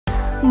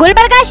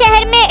गुलबर्गा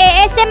शहर में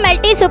ASM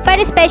multi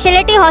super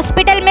speciality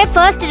hospital में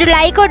 1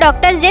 जुलाई को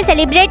डॉक्टर्स डे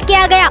सेलिब्रेट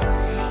किया गया।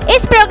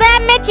 इस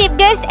प्रोग्राम में chief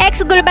guest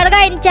x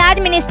Gulbarga in charge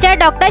minister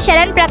doctor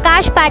शरण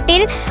प्रकाश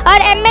पाटिल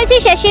और MLC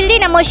शशिल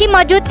नमोशी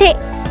मौजूद थे।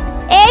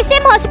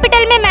 ASM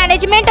हॉस्पिटल में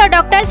मैनेजमेंट और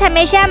डॉक्टर्स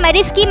हमेशा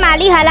मरीज की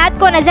माली हालात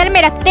को नज़र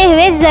में रखते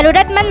हुए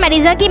ज़रूरतमंद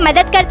मरीजों की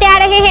मदद करते आ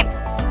रहे हैं।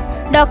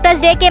 डॉक्टर्स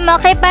डे के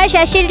मौके पर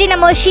शशिल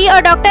नमोशी और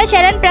डॉक्टर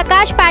शरण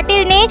प्रकाश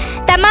पाटिल ने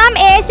तमाम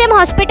ASM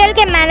हॉस्पिटल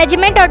के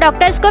मैनेजमेंट और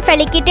डॉक्टर्स को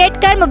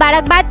फेलिसिटेट कर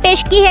मुबारकबाद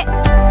पेश की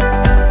है।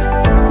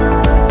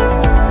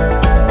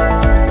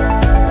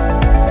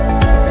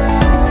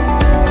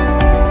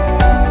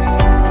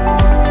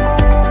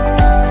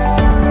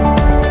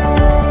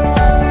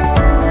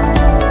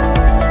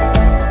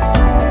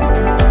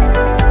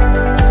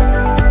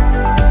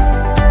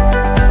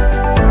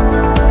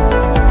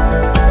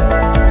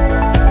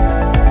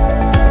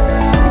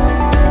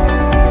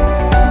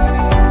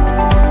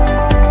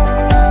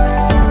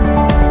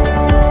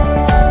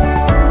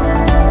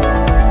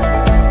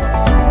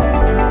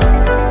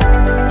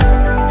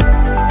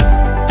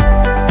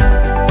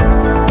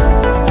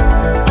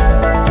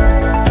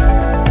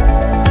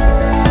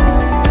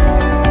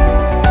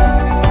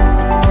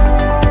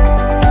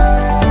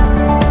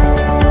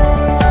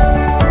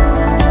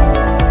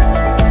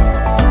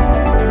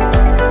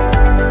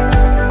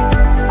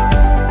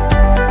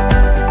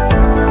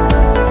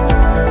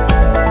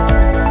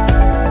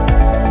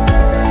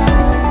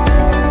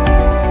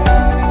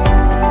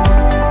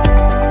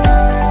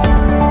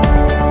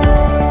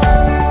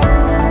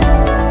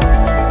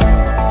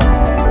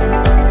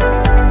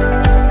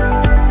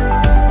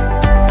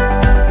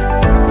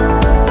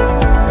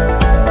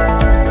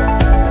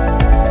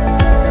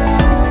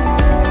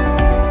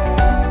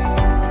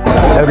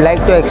 I would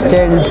like to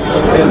extend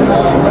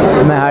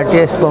my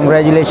heartiest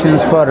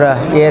congratulations for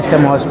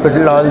ASM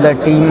Hospital, all the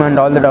team and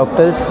all the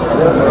doctors,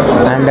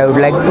 and I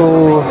would like to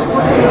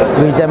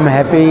wish them a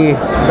happy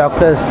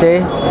Doctors' Day.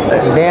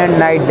 Day and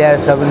night they are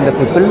serving the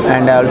people,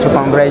 and I also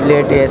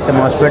congratulate ASM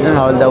Hospital and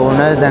all the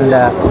owners and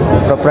the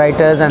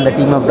proprietors and the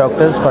team of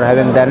doctors for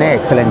having done an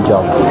excellent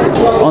job.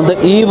 On the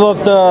eve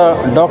of the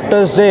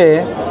Doctors'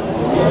 Day,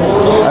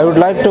 I would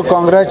like to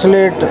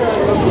congratulate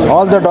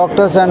all the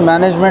doctors and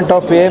management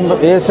of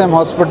ASM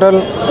Hospital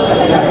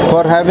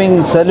for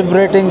having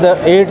celebrating the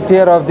 8th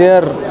year of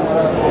their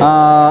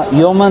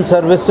yeoman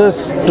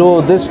services to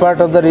this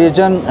part of the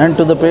region and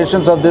to the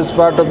patients of this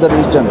part of the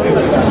region.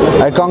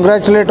 I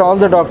congratulate all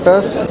the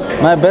doctors.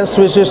 My best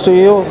wishes to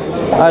you.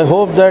 I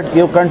hope that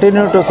you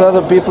continue to serve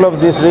the people of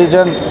this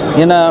region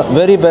in a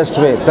very best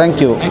way. Thank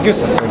you. Thank you,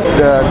 sir.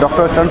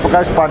 Dr. Sharan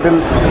Prakash Patil,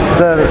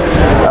 sir,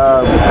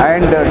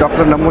 and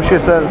Dr. Namoshi,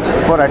 sir,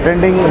 for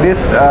attending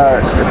this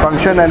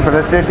function and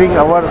felicitating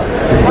our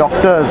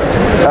doctors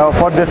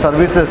for their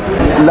services.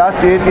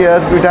 Last 8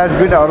 years, it has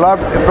been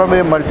developed from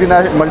a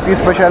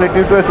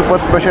multi-speciality to a super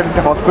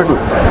speciality hospital.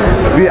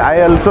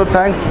 I also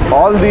thank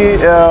all the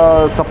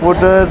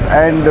supporters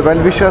and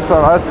well-wishers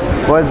for us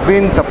who has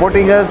been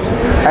supporting us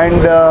and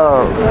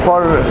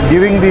for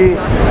giving the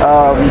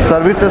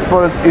services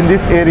in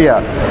this area.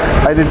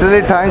 I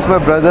literally thank my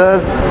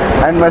brothers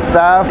and my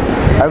staff,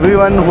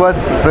 everyone who was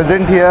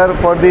present here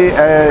for the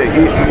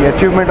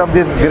achievement of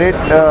this great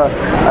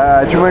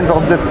achievement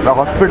of this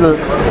hospital.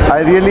 I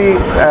really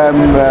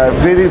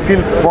very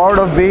feel proud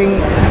of being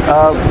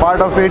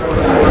part of it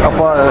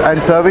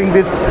and serving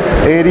this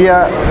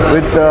area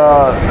with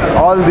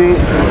all the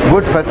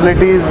good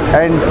facilities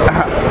and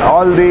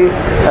all the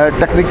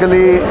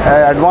technically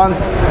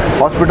advanced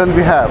hospital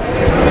we have.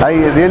 I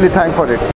really thank for it.